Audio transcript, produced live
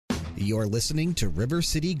You're listening to River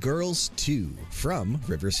City Girls 2 from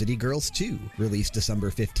River City Girls 2, released December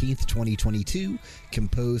 15th, 2022,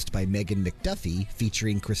 composed by Megan McDuffie,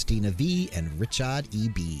 featuring Christina V and Richard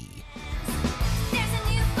E.B.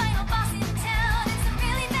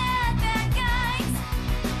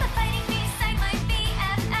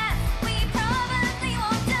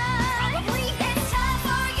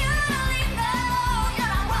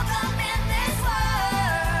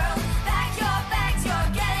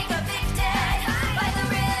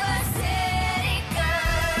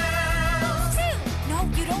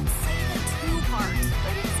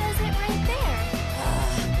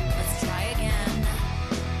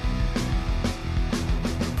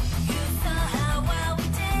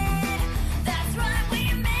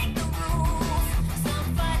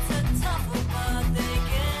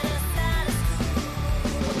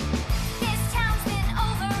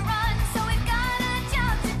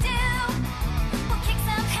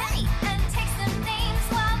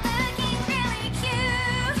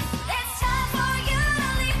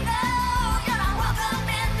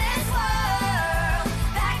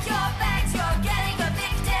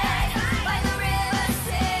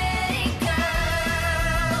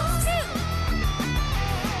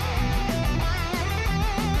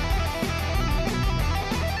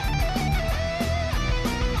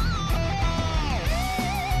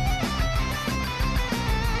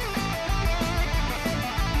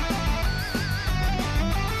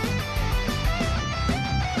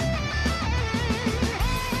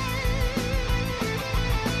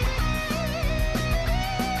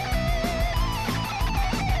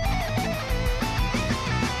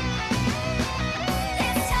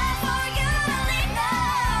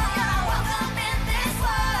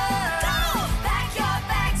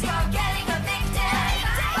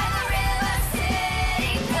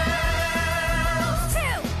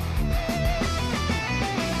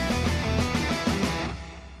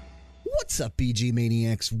 What's up, BG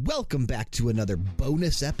Maniacs? Welcome back to another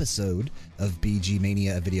bonus episode of BG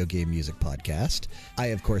Mania, a video game music podcast. I,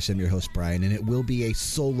 of course, am your host, Brian, and it will be a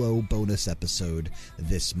solo bonus episode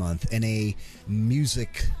this month and a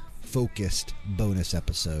music-focused bonus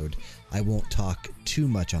episode. I won't talk too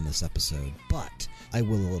much on this episode, but I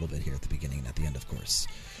will a little bit here at the beginning and at the end, of course.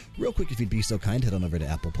 Real quick, if you'd be so kind, head on over to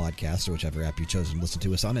Apple Podcasts or whichever app you've chosen to listen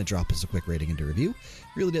to us on and drop us a quick rating and a review.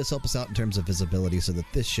 Really does help us out in terms of visibility so that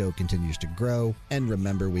this show continues to grow. And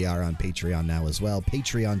remember, we are on Patreon now as well,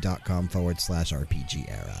 patreon.com/RPG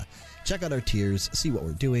era. Check out our tiers, see what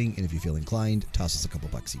we're doing, and if you feel inclined, toss us a couple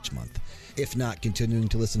bucks each month. If not, continuing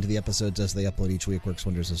to listen to the episodes as they upload each week works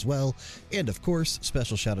wonders as well. And of course,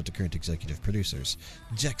 special shout out to current executive producers,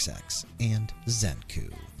 Jexax and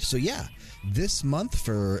Zenku. So yeah, this month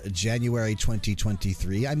for January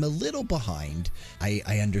 2023, I'm a little behind. I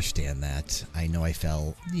understand that. I know I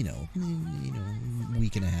fell,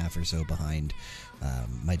 week and a half or so behind.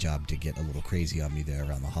 My job did get a little crazy on me there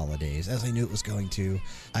around the holidays, as I knew it was going to.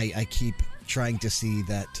 I keep trying to see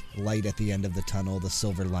that light at the end of the tunnel, the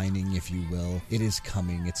silver lining, if you will. It is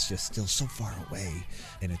coming. It's just still so far away,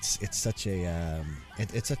 and it's such a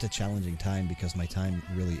it's such a challenging time because my time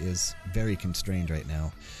really is very constrained right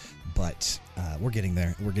now. But we're getting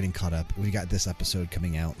there. We're getting caught up. We got this episode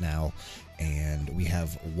coming out now, and we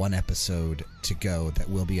have one episode to go that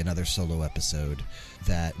will be another solo episode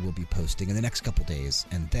that we'll be posting in the next couple days.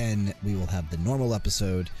 And then we will have the normal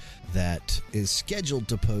episode that is scheduled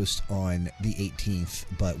to post on the 18th,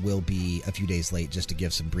 but will be a few days late just to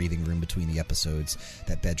give some breathing room between the episodes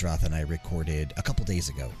that Bedroth and I recorded a couple days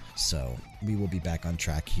ago. So we will be back on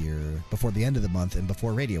track here before the end of the month and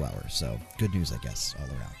before Radio Hour. So good news, I guess, all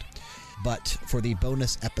around. But for the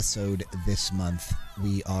bonus episode this month,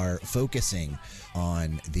 we are focusing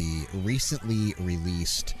on the recently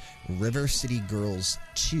released River City Girls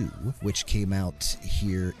 2, which came out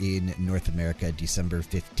here in North America December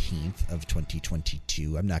 15th of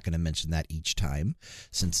 2022. I'm not going to mention that each time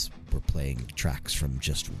since we're playing tracks from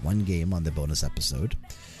just one game on the bonus episode.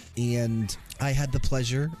 And I had the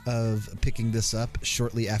pleasure of picking this up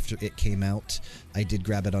shortly after it came out. I did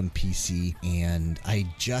grab it on PC, and I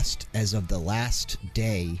just, as of the last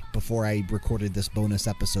day before I recorded this bonus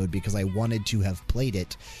episode, because I wanted to have played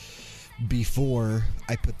it before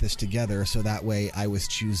I put this together, so that way I was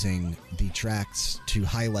choosing the tracks to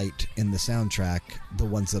highlight in the soundtrack, the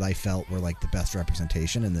ones that I felt were like the best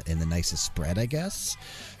representation and the nicest spread, I guess.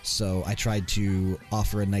 So I tried to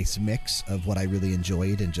offer a nice mix of what I really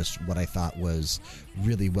enjoyed and just what I thought was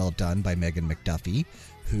really well done by Megan McDuffie,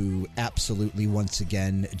 who absolutely once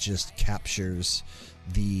again just captures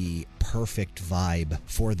the perfect vibe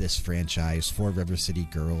for this franchise, for River City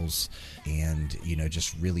Girls, and, you know,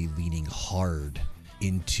 just really leaning hard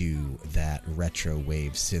into that retro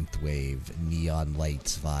wave, synth wave, neon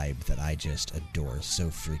lights vibe that I just adore so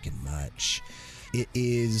freaking much. It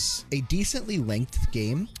is a decently length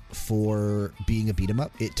game for being a beat 'em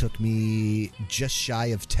up. It took me just shy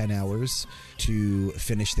of 10 hours to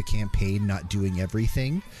finish the campaign, not doing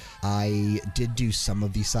everything. I did do some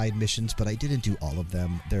of the side missions, but I didn't do all of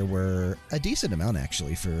them. There were a decent amount,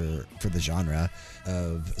 actually, for the genre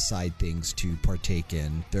of side things to partake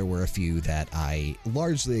in. There were a few that I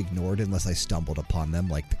largely ignored unless I stumbled upon them,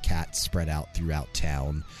 like the cats spread out throughout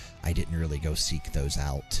town. I didn't really go seek those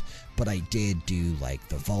out, but I did do like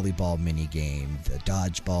the volleyball minigame, the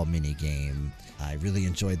dodgeball minigame. I really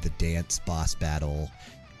enjoyed the dance boss battle,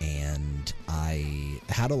 and I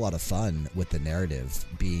had a lot of fun with the narrative,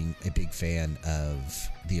 being a big fan of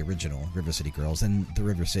the original River City Girls and the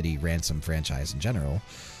River City Ransom franchise in general.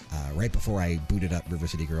 Right before I booted up River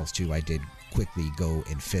City Girls 2, I did quickly go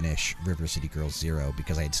and finish River City Girls 0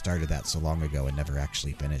 because I had started that so long ago and never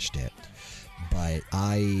actually finished it. But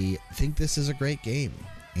I think this is a great game,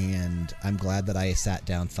 and I'm glad that I sat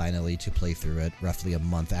down finally to play through it. Roughly a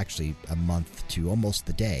month, actually a month to almost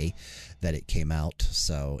the day that it came out.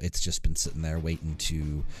 So it's just been sitting there waiting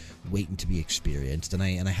to be experienced, and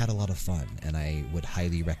I had a lot of fun, and I would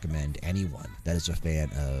highly recommend anyone that is a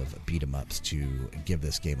fan of beat 'em ups to give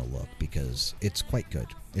this game a look because it's quite good.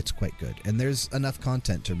 It's quite good, and there's enough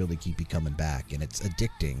content to really keep you coming back, and it's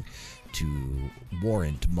addicting to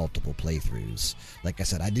warrant multiple playthroughs. Like I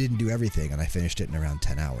said, I didn't do everything, and I finished it in around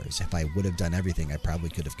 10 hours. If I would have done everything, I probably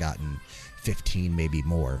could have gotten 15, maybe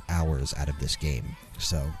more hours out of this game.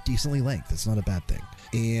 So decently length, it's not a bad thing.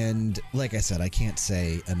 And like I said, I can't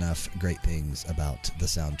say enough great things about the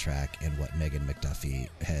soundtrack and what Megan McDuffie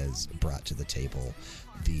has brought to the table.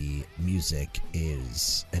 The music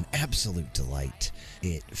is an absolute delight.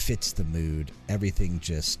 It fits the mood, everything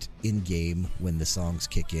just in-game when the songs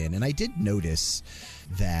kick in. And I did notice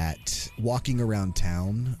that walking around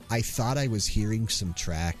town, I thought I was hearing some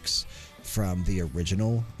tracks from the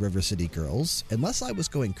original River City Girls, unless I was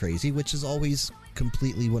going crazy, which is always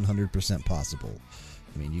completely 100% possible.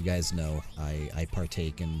 I mean, you guys know I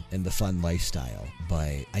partake in the fun lifestyle,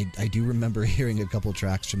 but I do remember hearing a couple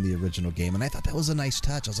tracks from the original game, and I thought that was a nice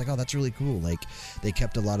touch. I was like, oh, that's really cool. Like, they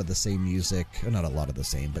kept a lot of the same music, or not a lot of the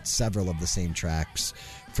same, but several of the same tracks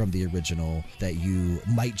from the original that you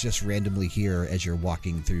might just randomly hear as you're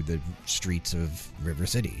walking through the streets of River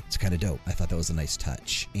City. It's kind of dope. I thought that was a nice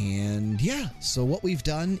touch. And yeah, so what we've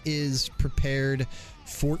done is prepared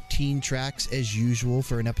 14 tracks as usual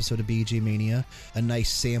for an episode of BG Mania. A nice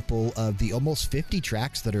sample of the almost 50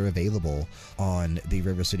 tracks that are available on the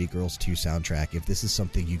River City Girls 2 soundtrack. If this is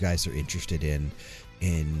something you guys are interested in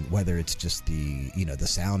whether it's just the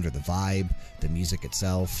sound or the vibe, the music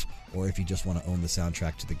itself, or if you just want to own the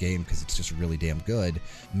soundtrack to the game because it's just really damn good,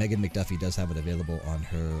 Megan McDuffie does have it available on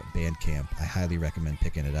her Bandcamp. I highly recommend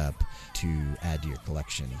picking it up to add to your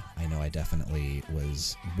collection. I know I definitely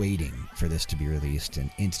was waiting for this to be released and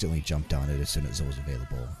instantly jumped on it as soon as it was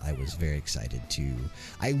available. I was very excited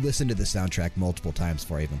I listened to the soundtrack multiple times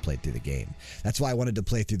before I even played through the game. That's why I wanted to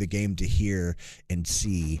play through the game, to hear and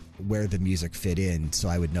see where the music fit in, so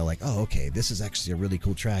I would know, like, oh, okay, this is actually a really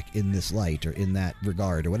cool track in this light or in that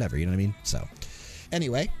regard or whatever, you know what I mean? So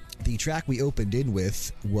anyway, the track we opened in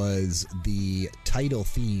with was the title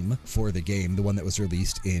theme for the game, the one that was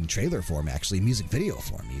released in trailer form, actually, music video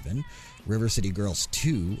form even. River City Girls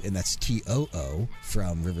 2, and that's TOO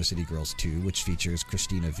from River City Girls 2, which features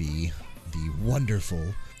Christina V, the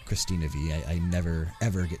wonderful Christina V. I never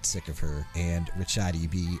ever get sick of her, and Richati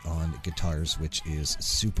B on guitars, which is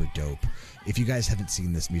super dope. If you guys haven't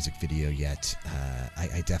seen this music video yet,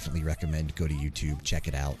 I definitely recommend go to YouTube, check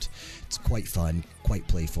it out. It's quite fun, quite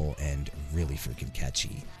playful, and really freaking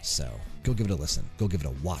catchy. So go give it a listen, go give it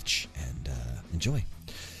a watch, and enjoy.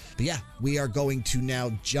 But yeah, we are going to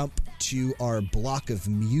now jump to our block of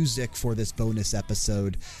music for this bonus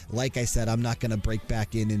episode. Like I said, I'm not going to break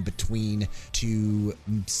back in between to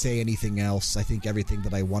say anything else. I think everything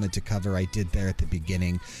that I wanted to cover I did there at the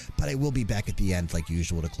beginning, but I will be back at the end like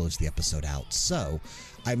usual to close the episode out. So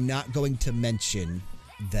I'm not going to mention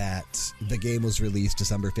that the game was released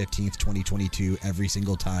December 15th, 2022 every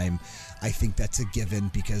single time. I think that's a given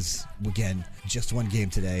because, again, just one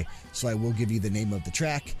game today. So I will give you the name of the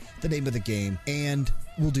track, the name of the game, and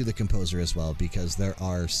we'll do the composer as well because there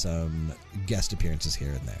are some guest appearances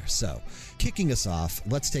here and there. So kicking us off,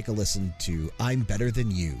 let's take a listen to I'm Better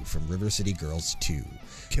Than You from River City Girls 2,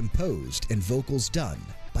 composed and vocals done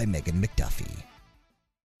by Megan McDuffie.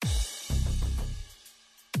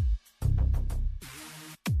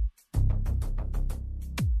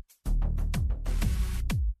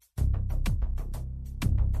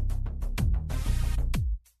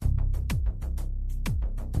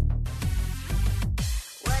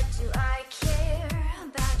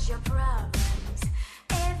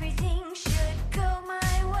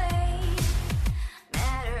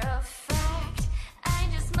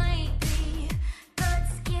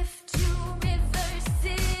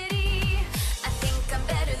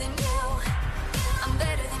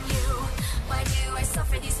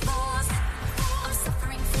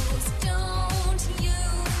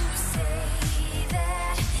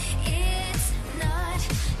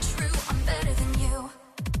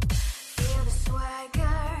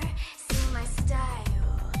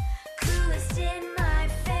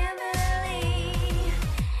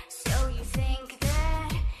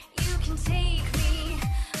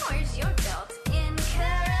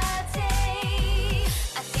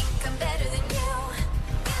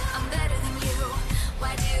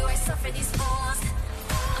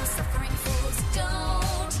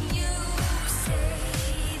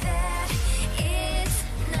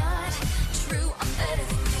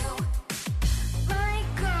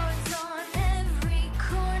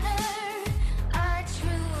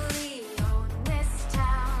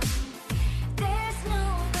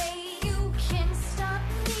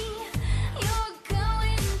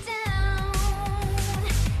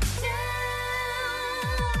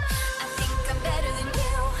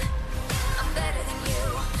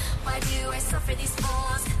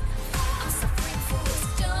 fools. I'm suffering fools.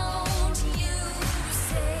 Don't you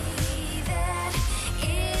say that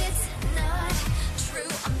it's not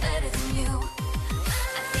true. I'm better than you.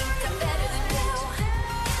 I think I'm better than you.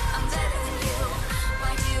 I'm better than you.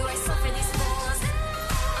 Why do I suffer these fools?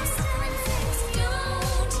 I'm suffering fools.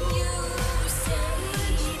 Don't you say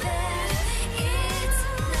that it's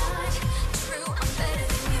not true. I'm better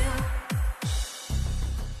than you.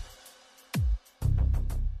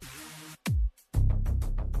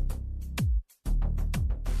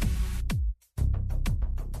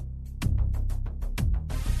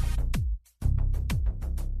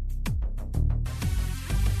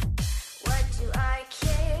 What do I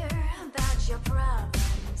care about your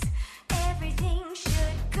problems? Everything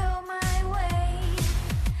should go my way.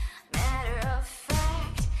 Matter of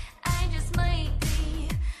fact, I just might be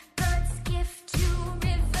God's gift to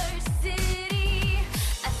River City.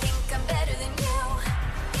 I think I'm better than you.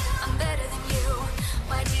 I'm better than you.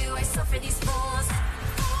 Why do I suffer these fools?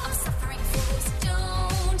 I'm suffering fools.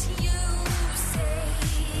 Don't you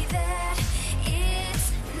say that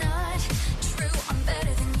it's not true. I'm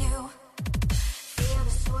better than you. Feel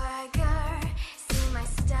the swagger, see my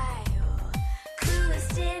style.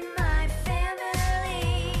 Coolest in my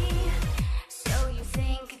family. So you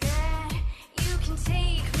think that you can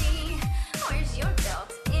take me? Where's your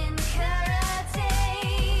belt in karate?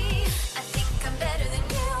 I think I'm better than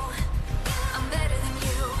you. I'm better than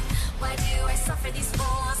you. Why do I suffer these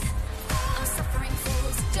fools? I'm suffering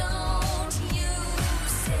fools. Don't you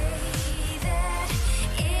say that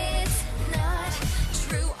it's not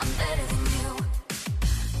true. I'm better than you.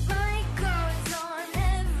 My guards on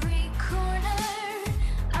every corner.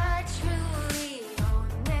 I truly own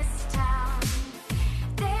this town.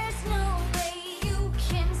 There's no way you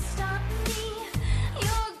can stop me.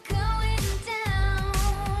 You're going down,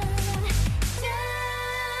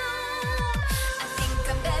 down. I think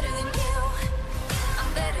I'm better than you.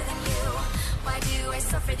 I'm better than you. Why do I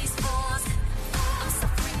suffer these fools? I'm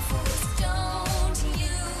suffering fools. Don't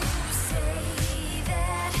you say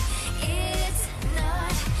that it's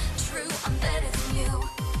not true. I'm better than you.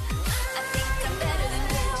 I think I'm better than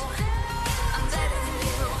you. I'm better than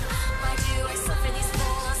you. Why do I suffer these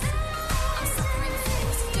fools? I'm suffering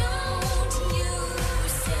fools. Don't you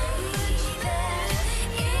say that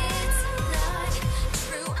it's not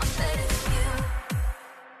true. I'm better than you.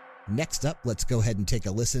 Next up, let's go ahead and take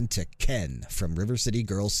a listen to Ken from River City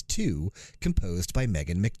Girls 2, composed by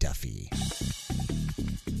Megan McDuffie.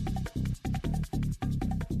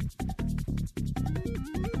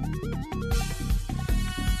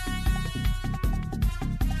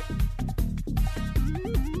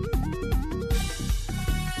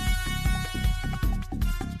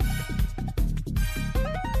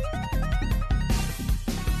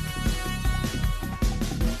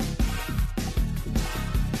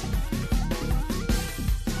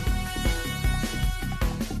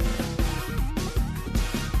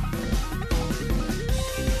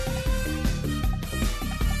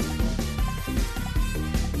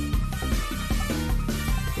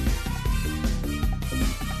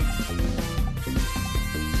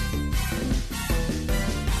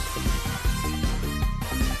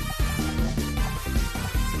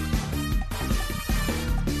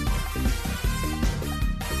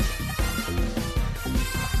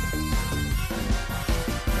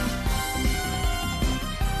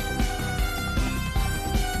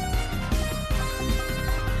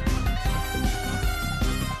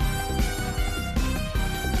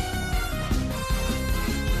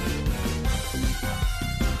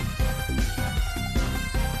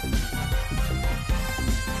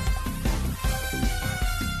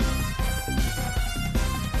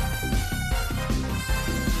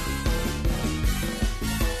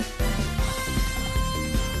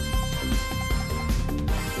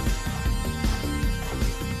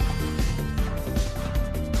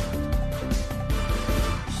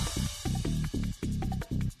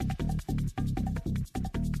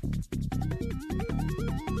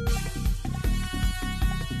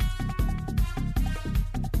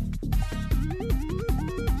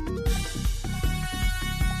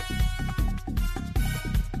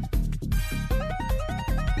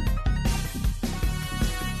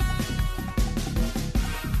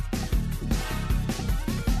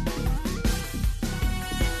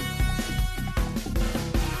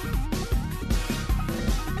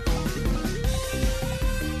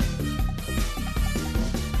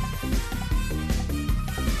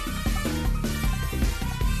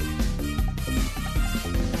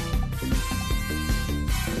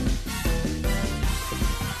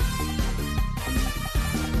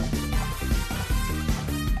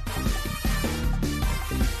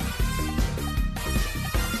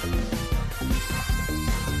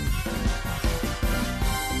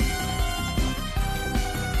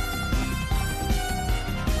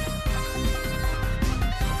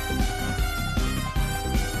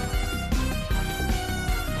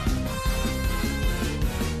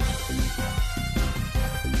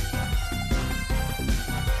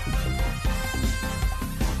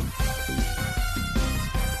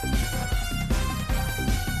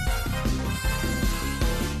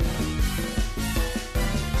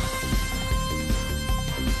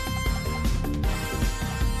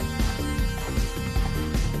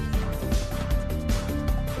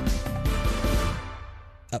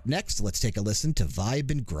 Up next, let's take a listen to Vibe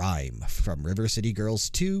and Grime from River City Girls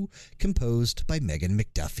 2, composed by Megan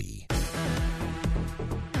McDuffie.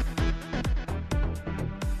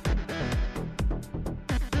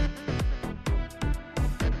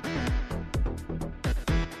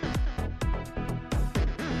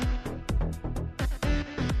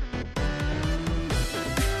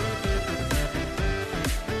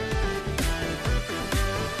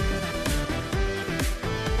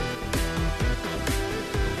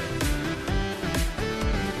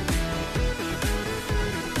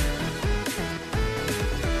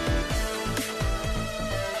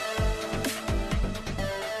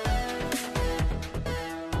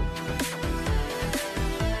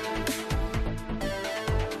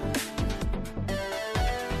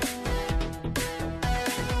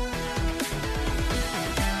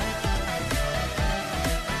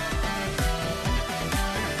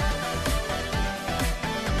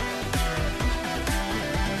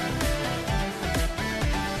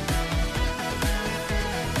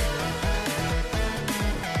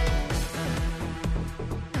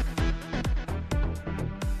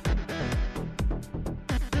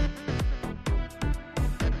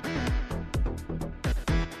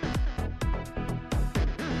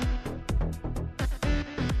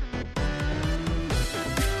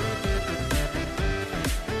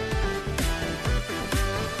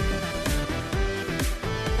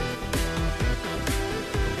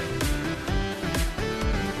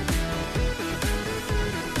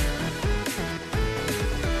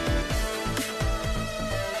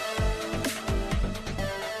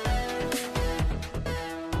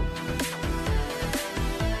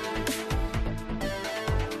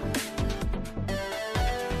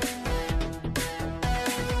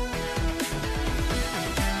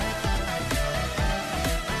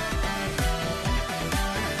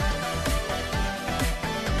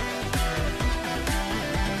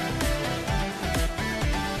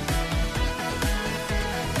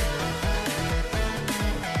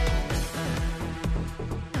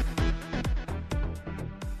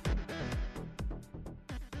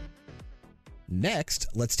 Next,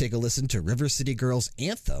 let's take a listen to River City Girls'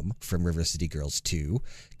 Anthem from River City Girls 2,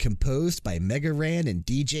 composed by Mega Ran and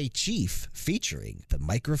DJ Chief, featuring the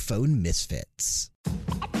Microphone Misfits.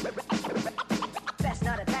 Best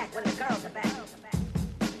not attack when the girls are back.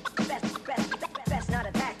 Best not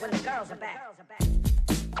attack when the girls are back.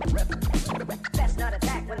 Best not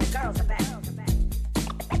attack when the girls are back.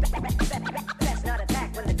 Best not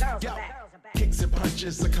attack when the girls are back. Kicks and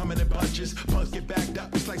punches are coming in bunches. Punks get backed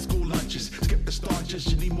up, it's like school lunches. Skip the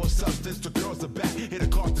starches, you need more substance. The girls are back, here to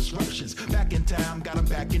cause disruptions. Back in town, got them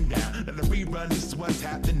backing down. Let the rerun, this is what's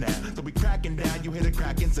happening now. So we cracking down, you hear the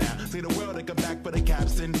cracking sound. Say the world, they come back for the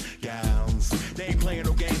caps and gowns. They ain't playing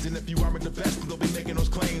no games, and if you aren't the best, they'll be making those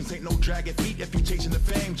claims. Ain't no dragging feet if you chasing the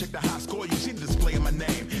fame. Check the high score, you see the display of my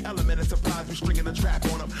name. Element of surprise, we stringing the trap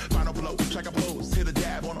on them. Final blow, track a pose, hit a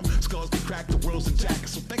dab on them. Skulls get cracked, the world's intact.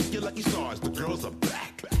 So thank your lucky stars, the girls are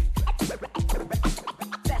back.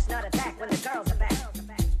 Best not attack when the girls are back.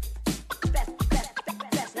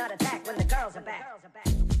 Best not attack when the girls are back.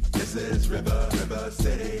 This is River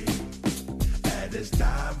City. And it's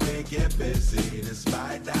time we get busy. This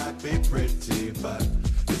might not be pretty, but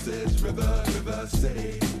this is River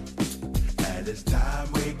City. And it's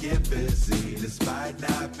time we get busy. This might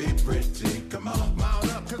not be pretty. Come on.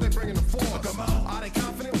 Mount up, cause they bringing the force. Come on. Are they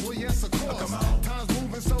confident? Well, yes, of course. Come on. Time's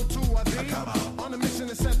moving, so too are they. Come on. On a mission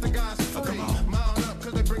to set the guys free. Come on. Mount up,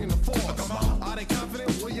 cause they bringing the force. Come on. Are they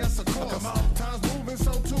confident? Well, yes, of course. Come on. Time's moving,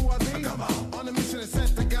 so too are they. Come on. On a mission to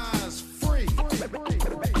set the guys free.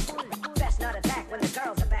 Best not attack when the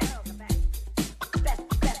girls are back.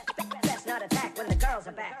 Best not attack when the girls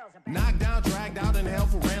are back. Knocked down, dragged out, and held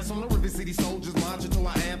for ransom. The River City soldiers marching to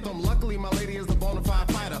our anthem. Luckily, my lady is the bona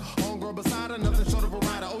fide fighter. Homegirl beside her, nothing short of a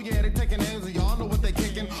rider. Oh yeah, they taking names, and y'all know what they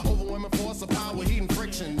kicking. Overwhelming force of power, heat and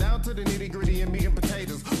friction. Down to the nitty gritty and meat and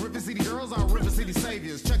potatoes. River City girls are River City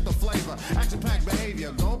saviors. Check the flavor, action-packed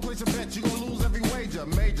behavior. Don't place your bet, you gon' lose every wager.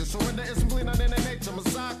 Major, surrender is simply not in their nature.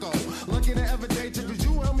 Masako, lucky to ever date you, cause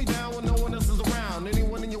you held me down when no one else is around.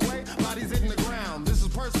 Anyone in your way, bodies hitting the ground. This is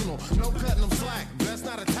personal, no cutting them slack. Best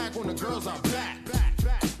not attack when the girls are back.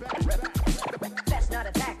 Best not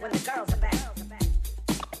attack when the girls are back.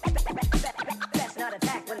 Best not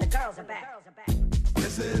attack when the girls are back.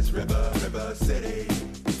 This is River City.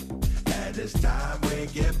 And it's time we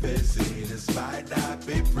get busy. This might not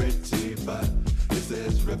be pretty, but this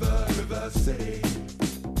is River City.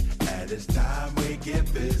 And it's time we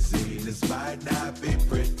get busy. This might not be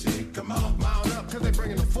pretty. Come on. Mount up, cause they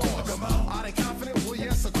bringing the force. Come on. Are they confident? Well,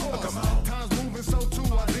 yes, of course. Come on. Time's moving, so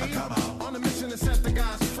too are they. Come on. On a mission to set the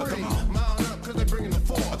guys free. Come on. Mount up, cause they bringing the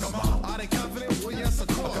force.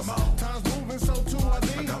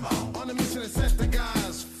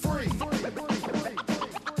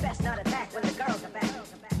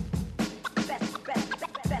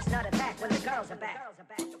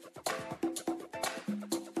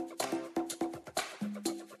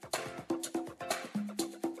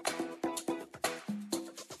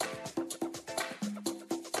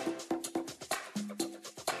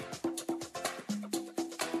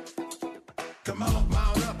 Come on.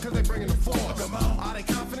 Mount up, cause they bringing the force. Come on. Are they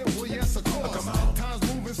confident? Well, yes, of course. Come on.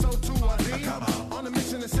 Time's moving, so too are these. Come on. On a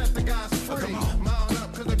mission to set the guys free. Come on. Mount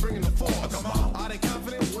up, cause they bringing the force. Come on. Are they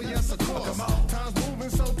confident? Well, yes, of course. Come on. Time's moving,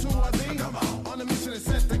 so too are these. Come on. On a mission to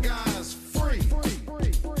set the guys free.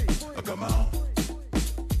 Come on.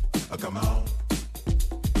 Come on.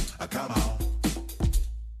 Come on.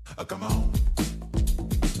 Come on.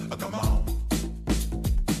 Come on.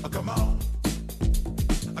 Come on.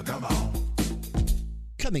 Come on.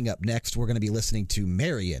 Coming up next, we're going to be listening to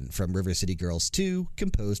Marion from River City Girls 2,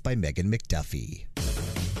 composed by Megan McDuffie.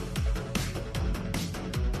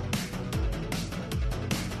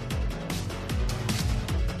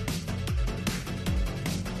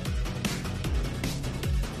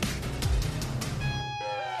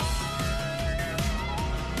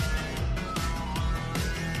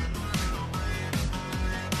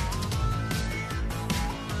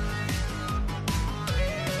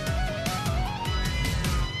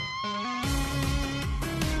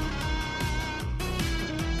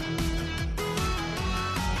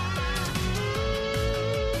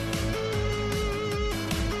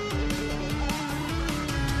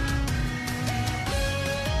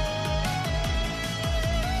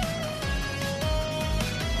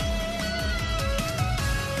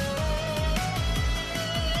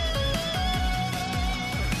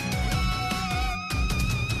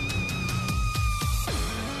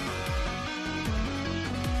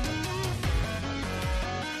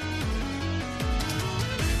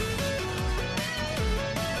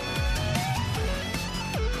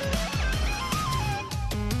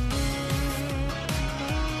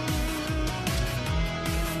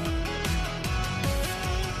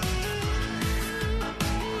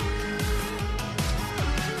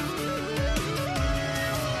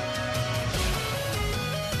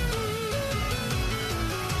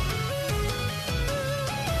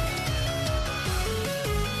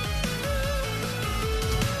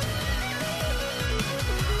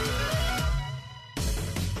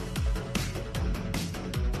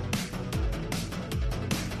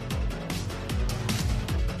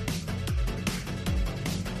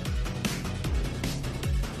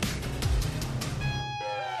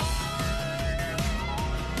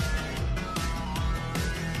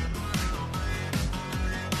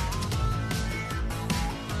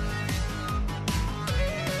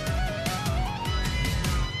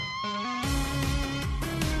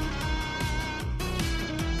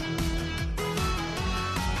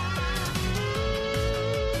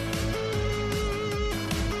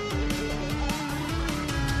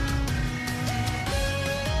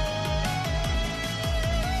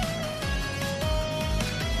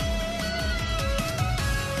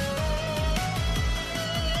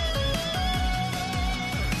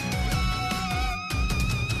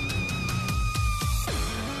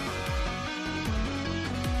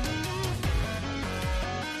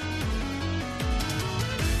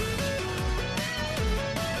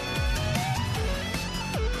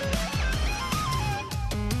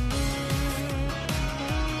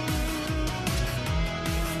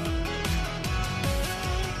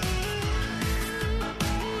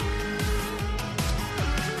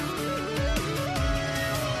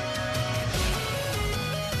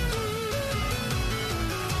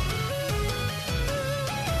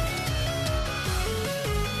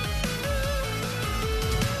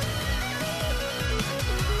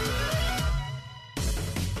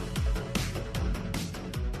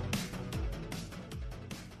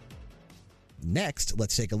 Next,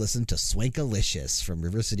 let's take a listen to Swankalicious from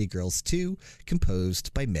River City Girls 2,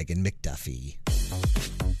 composed by Megan McDuffie.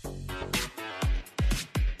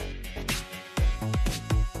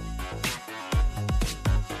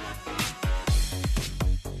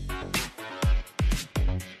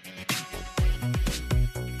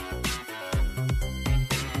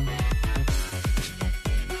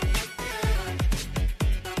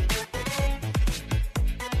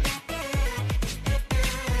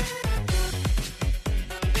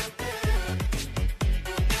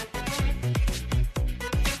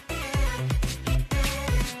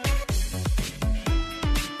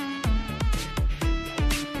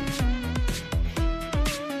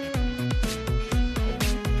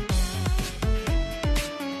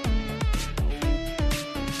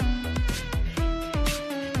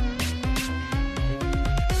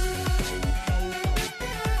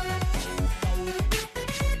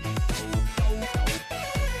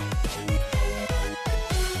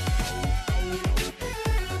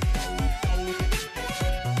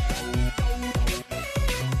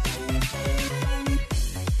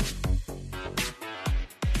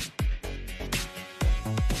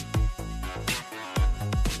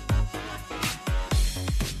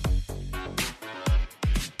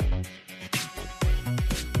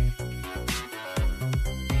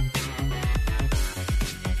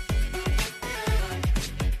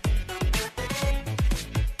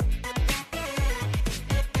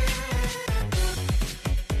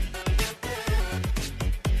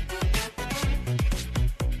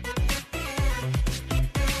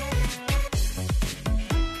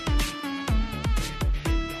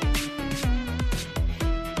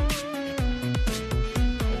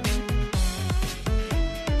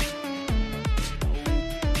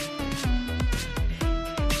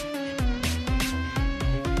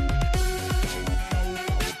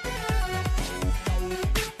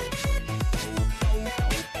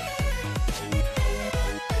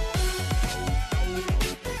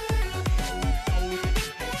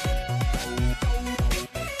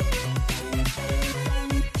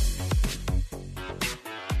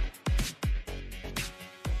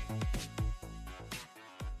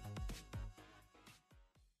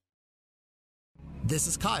 This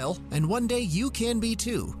is Kyle, and one day you can be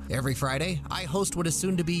too. Every Friday, I host what is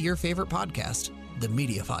soon to be your favorite podcast, The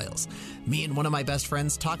Media Files. Me and one of my best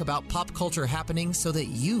friends talk about pop culture happenings so that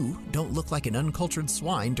you don't look like an uncultured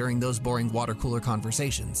swine during those boring water cooler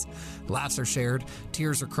conversations. Laughs are shared,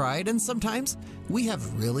 tears are cried, and sometimes we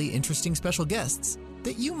have really interesting special guests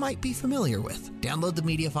that you might be familiar with. Download The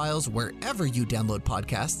Media Files wherever you download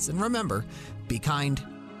podcasts, and remember, be kind,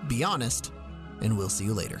 be honest, and we'll see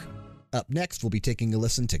you later. Up next, we'll be taking a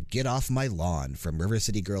listen to Get Off My Lawn from River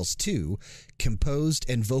City Girls 2, composed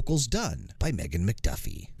and vocals done by Megan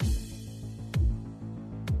McDuffie.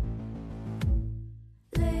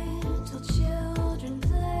 Little children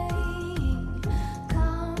playing,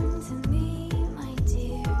 come to me, my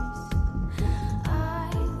dears.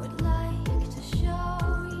 I would like to show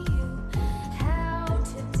you how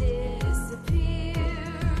to disappear.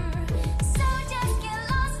 So just get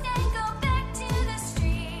lost and go back to the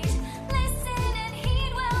street. Listen and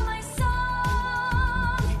heed well my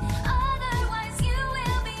song. Otherwise you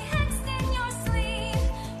will be hexed in your sleep.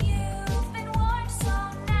 You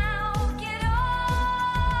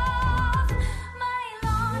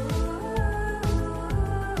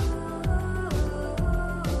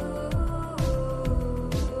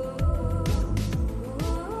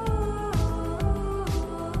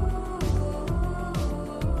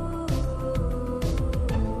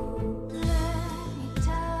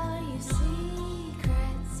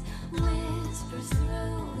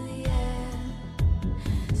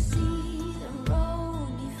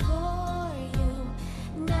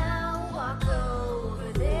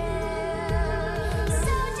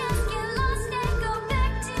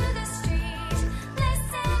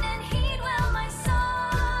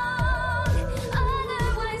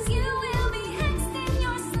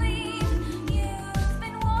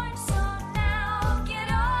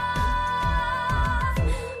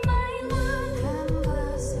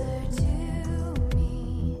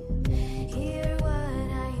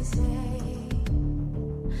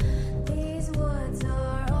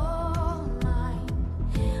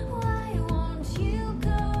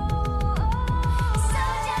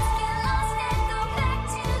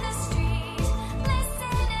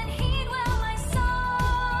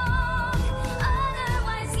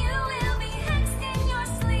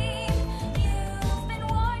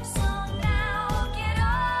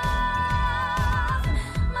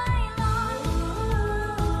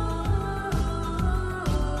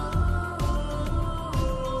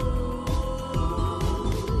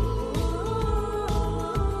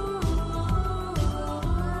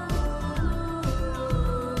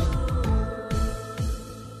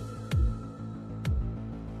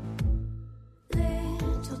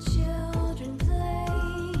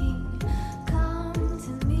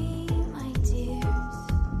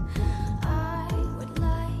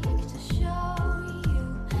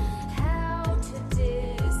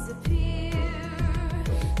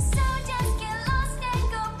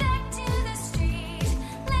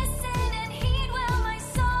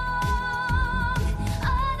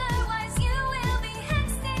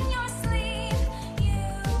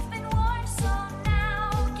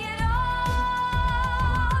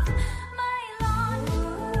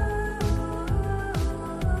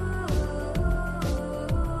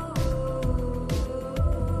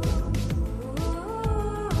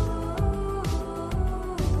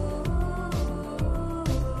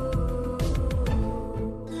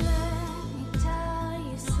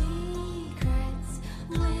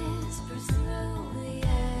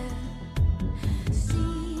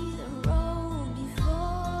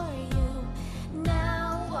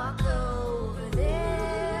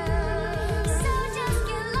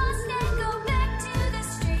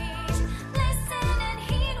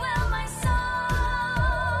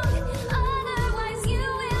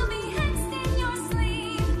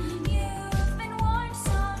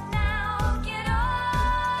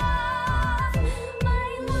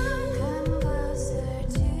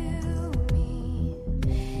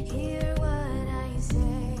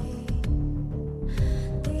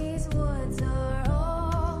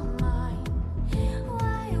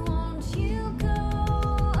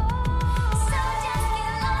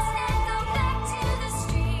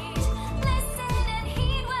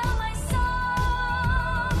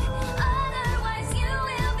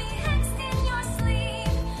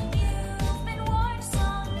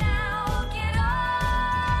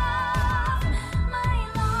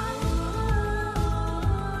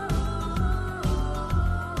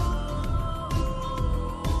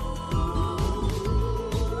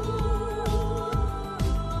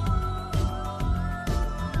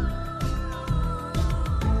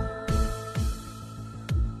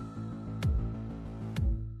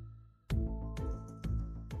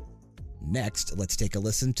Next, let's take a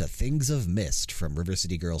listen to Things of Mist from River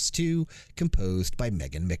City Girls 2, composed by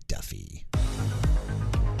Megan McDuffie.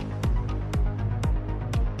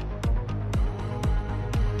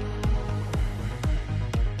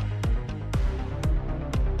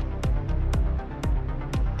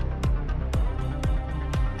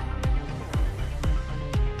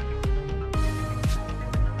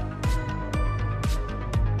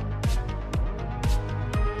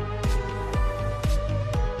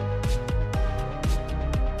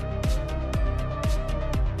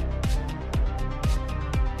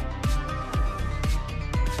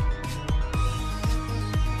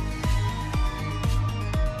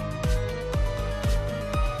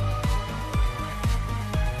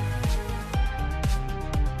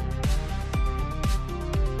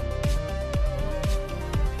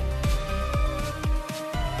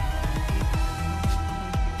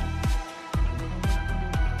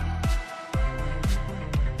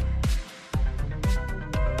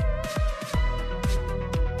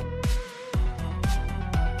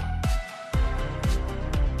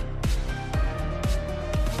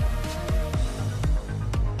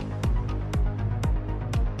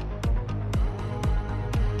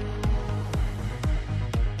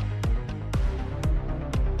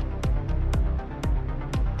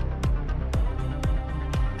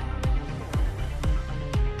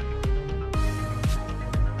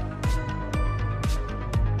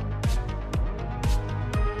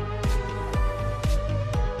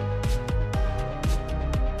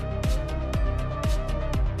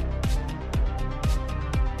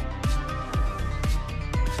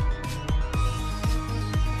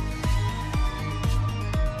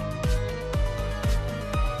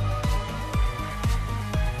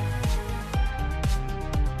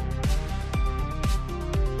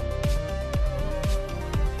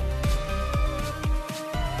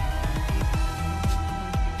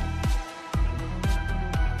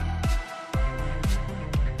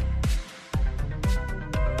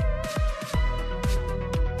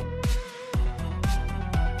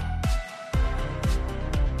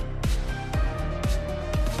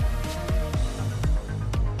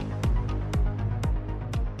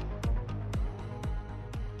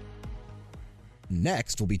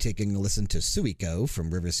 Next, we'll be taking a listen to Suiko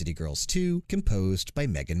from River City Girls 2, composed by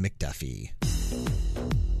Megan McDuffie.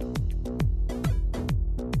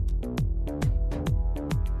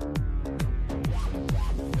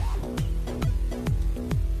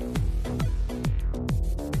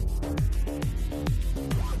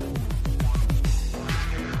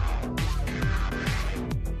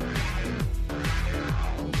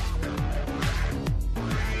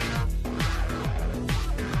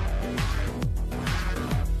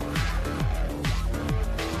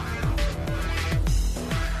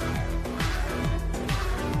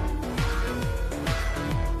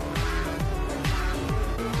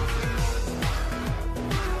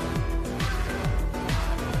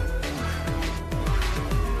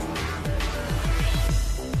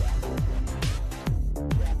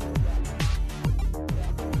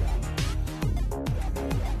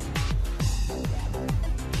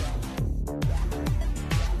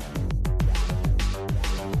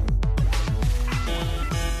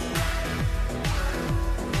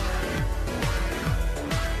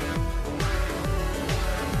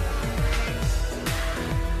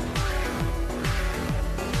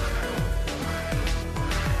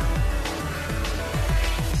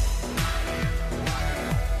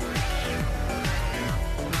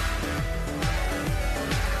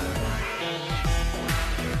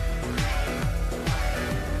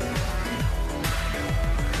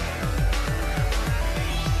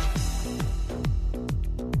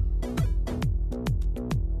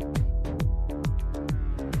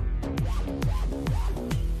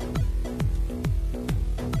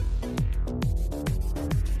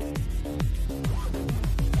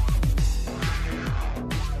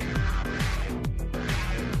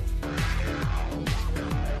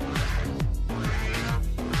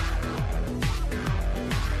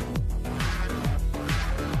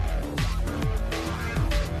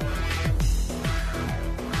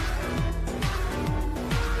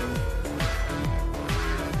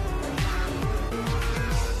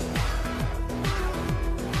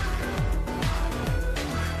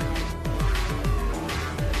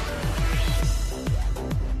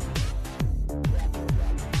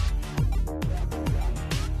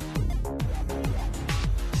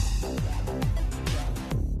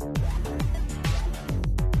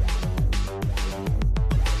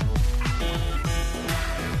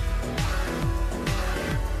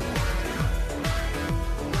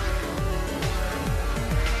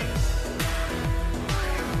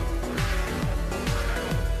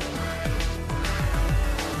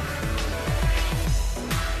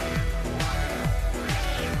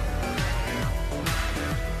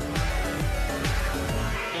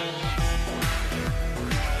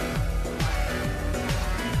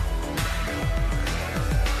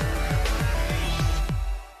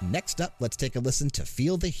 next up, let's take a listen to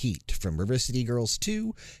Feel the Heat from River City Girls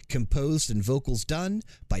 2, composed and vocals done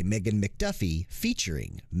by Megan McDuffie,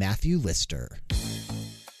 featuring Matthew Lister.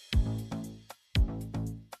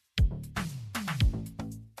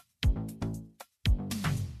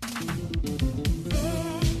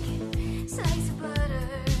 Slice of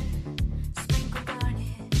butter, sprinkle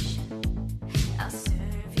garnish. I'll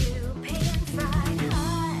serve you pan-fried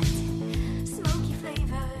hot, smoky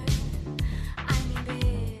flavor. I mean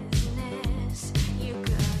business, you're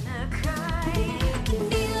gonna cry.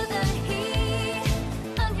 Feel the heat,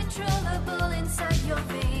 uncontrollable inside your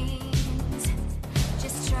veins.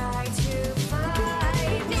 Just try to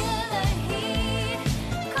fight. Feel the heat,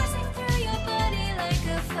 coursing through your body like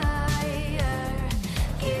a fire.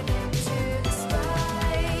 Give in to the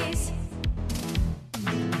spice.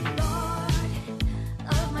 Lord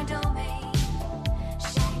of my domain,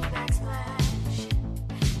 shiny backsplash.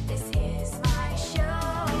 This is my show.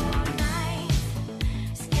 Knife,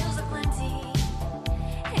 skills aplenty,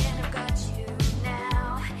 and I've got you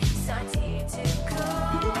now. Sauteed to go.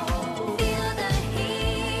 Feel the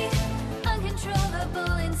heat,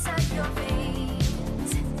 uncontrollable inside your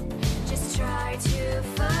veins. Just try to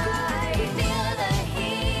fight. Feel the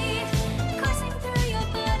heat, coursing through your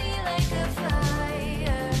body like a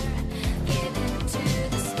fire. Give in to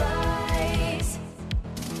the spice.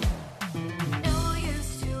 No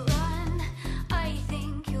use to run. I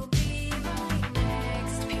think you'll be my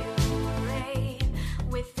next puree.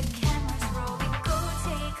 With the cameras rolling, go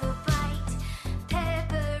take a bite.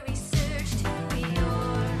 Peppery surge to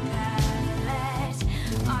your palate.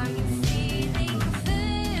 Are you feeling the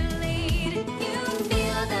lead? You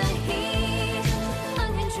feel the heat,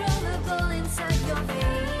 uncontrollable inside your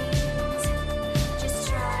veins. Just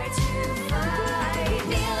try to fight.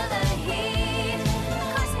 Feel the heat,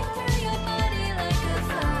 coursing through your body like a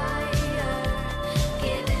fire.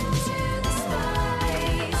 Give in to the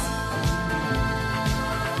spice.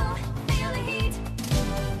 Feel the heat.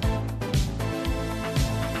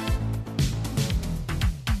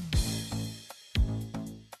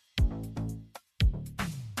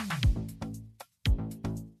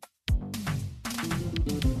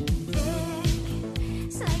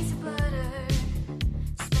 Thick slice of butter,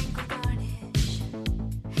 sprinkle garnish.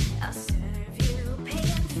 I'll serve you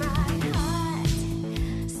pan-fried hot,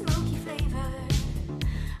 smoky flavor.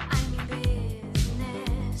 I mean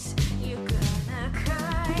business, you're gonna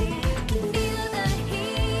cry. Feel the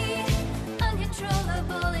heat,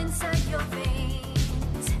 uncontrollable inside your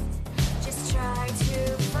veins. Just try to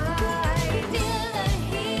fight. Feel the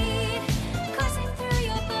heat, coursing through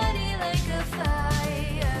your body like a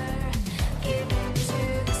fire. Give in to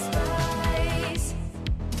the spice.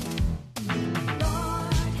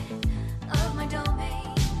 Lord of my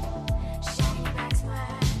domain, shiny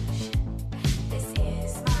backsplash. This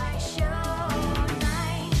is my show.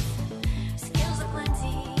 Knife, skills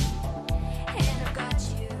aplenty, and I've got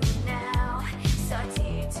you now.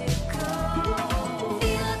 Sauteed to go.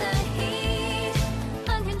 Feel the heat,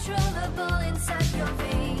 uncontrollable inside your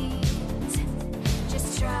veins.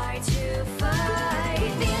 Just try to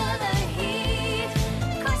fight. Feel the heat,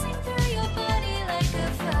 coursing through your body like a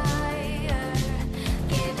fire.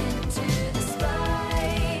 Give in to the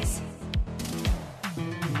spice.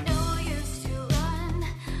 No use to run.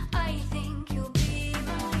 I think you'll be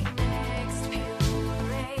my next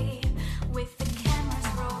puree. With the cameras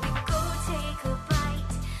rolling, go take a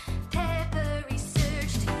bite. Peppery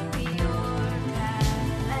surge to your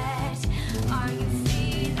palate. Are you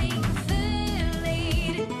feeling the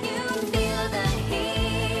lead? You feel the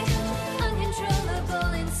heat,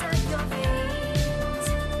 uncontrollable inside your veins.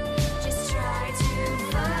 Just try to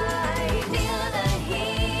fight. Feel the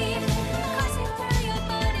heat, coursing through your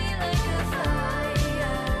body like a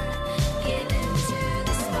fire. Give in to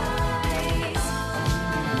the spice.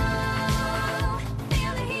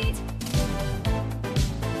 Feel the heat.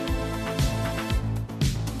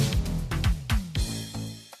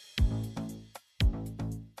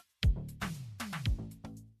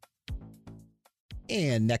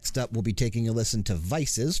 And next up, we'll be taking a listen to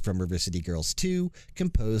Vices from River City Girls 2,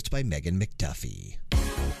 composed by Megan McDuffie.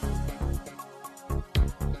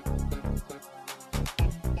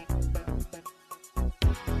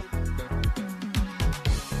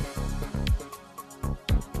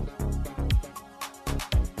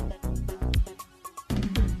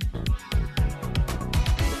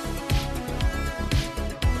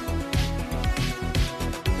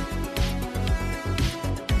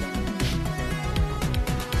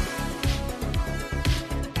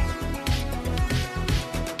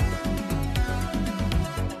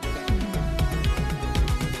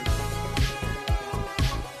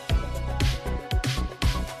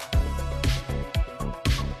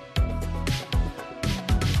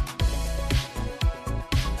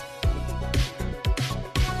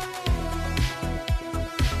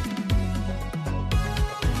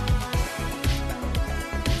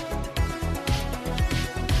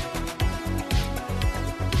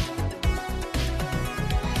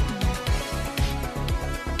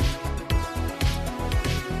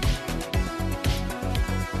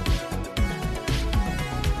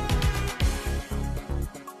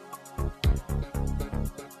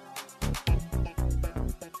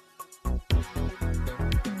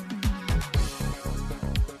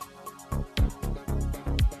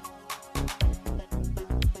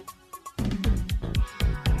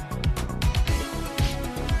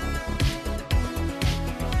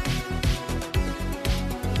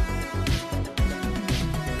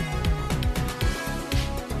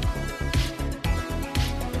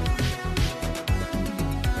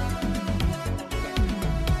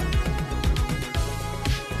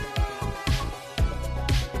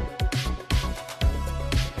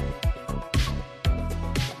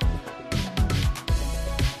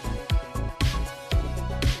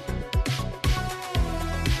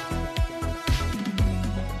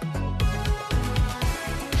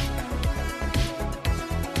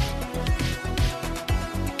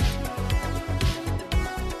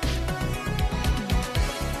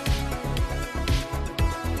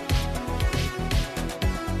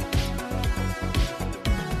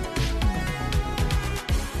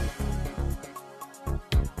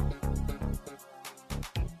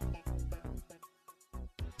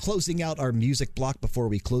 Closing out our music block before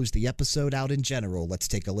we close the episode out in general, let's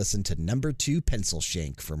take a listen to number 2, Pencil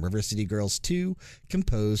Shank from River City Girls 2,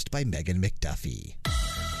 composed by Megan McDuffie.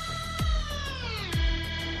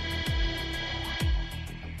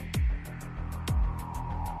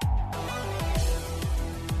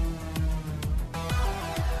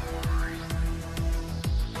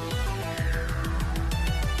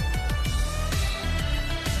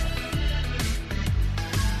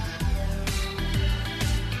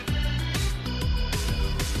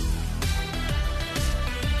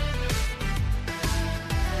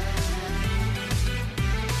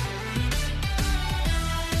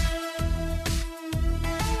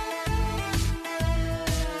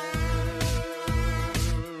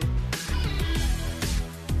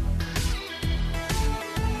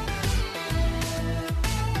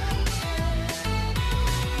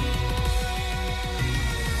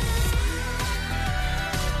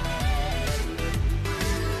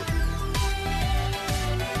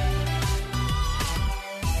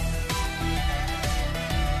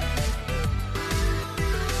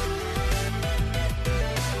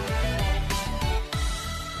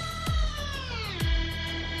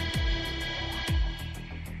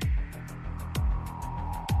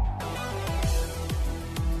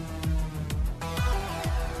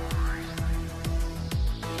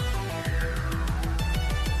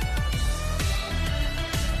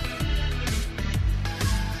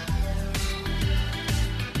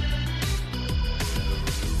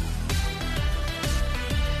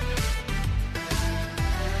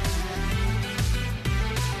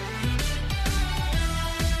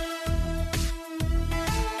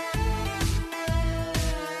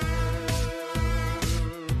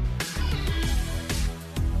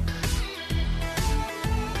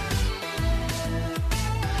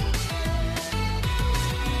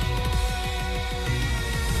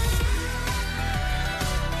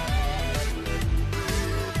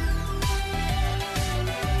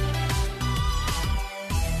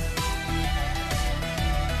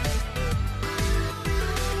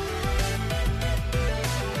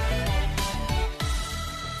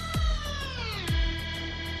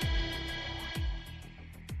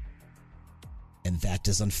 That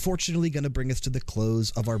is unfortunately going to bring us to the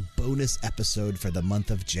close of our bonus episode for the month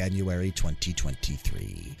of January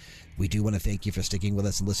 2023. We do want to thank you for sticking with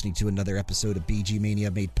us and listening to another episode of BG Mania,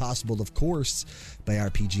 made possible, of course, by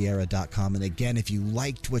RPGera.com. And again, if you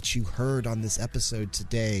liked what you heard on this episode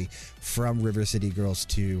today from River City Girls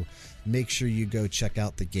 2, make sure you go check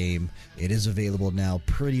out the game. It is available now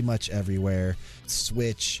pretty much everywhere.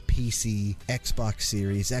 Switch, PC, Xbox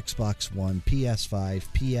Series, Xbox One, PS5,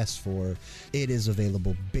 PS4. It is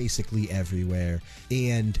available basically everywhere.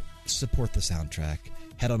 And support the soundtrack.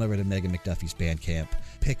 Head on over to Megan McDuffie's Bandcamp,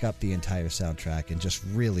 pick up the entire soundtrack, and just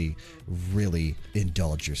really, really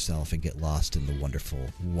indulge yourself and get lost in the wonderful,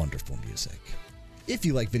 wonderful music. If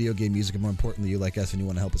you like video game music, and more importantly, you like us and you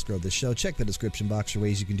want to help us grow this show, check the description box for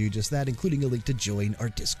ways you can do just that, including a link to join our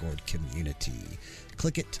Discord community.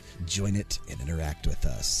 Click it, join it, and interact with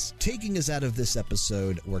us. Taking us out of this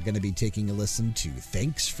episode, we're going to be taking a listen to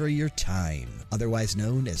Thanks for Your Time, otherwise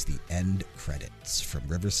known as the end credits from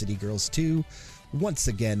River City Girls 2, once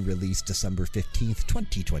again released December 15th,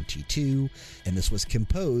 2022, and this was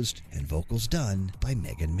composed and vocals done by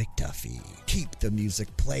Megan McDuffie. Keep the music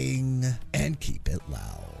playing and keep it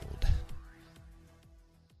loud.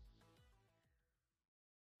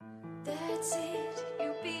 That's it,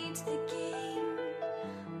 you beat the game.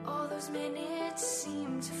 All those minutes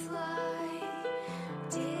seem to fly.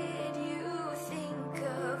 Did you think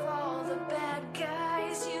of all the bad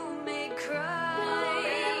guys you made cry?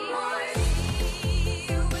 We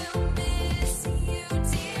will miss you,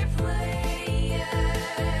 dear player.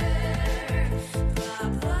 Blah,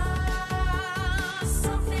 blah,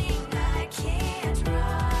 something I can't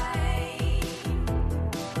write.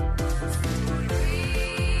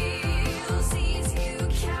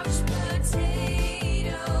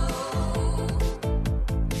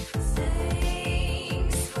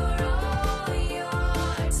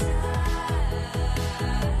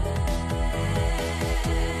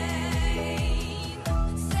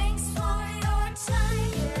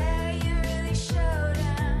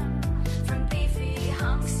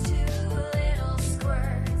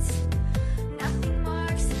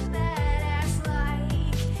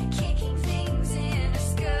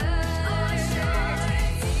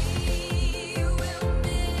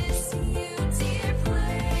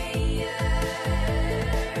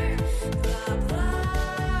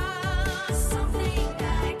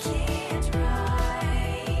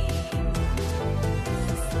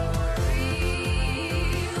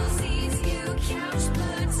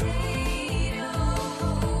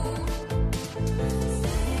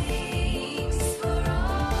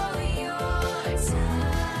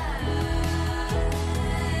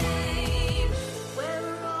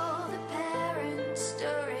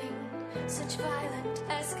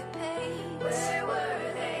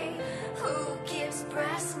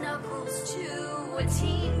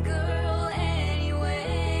 girl.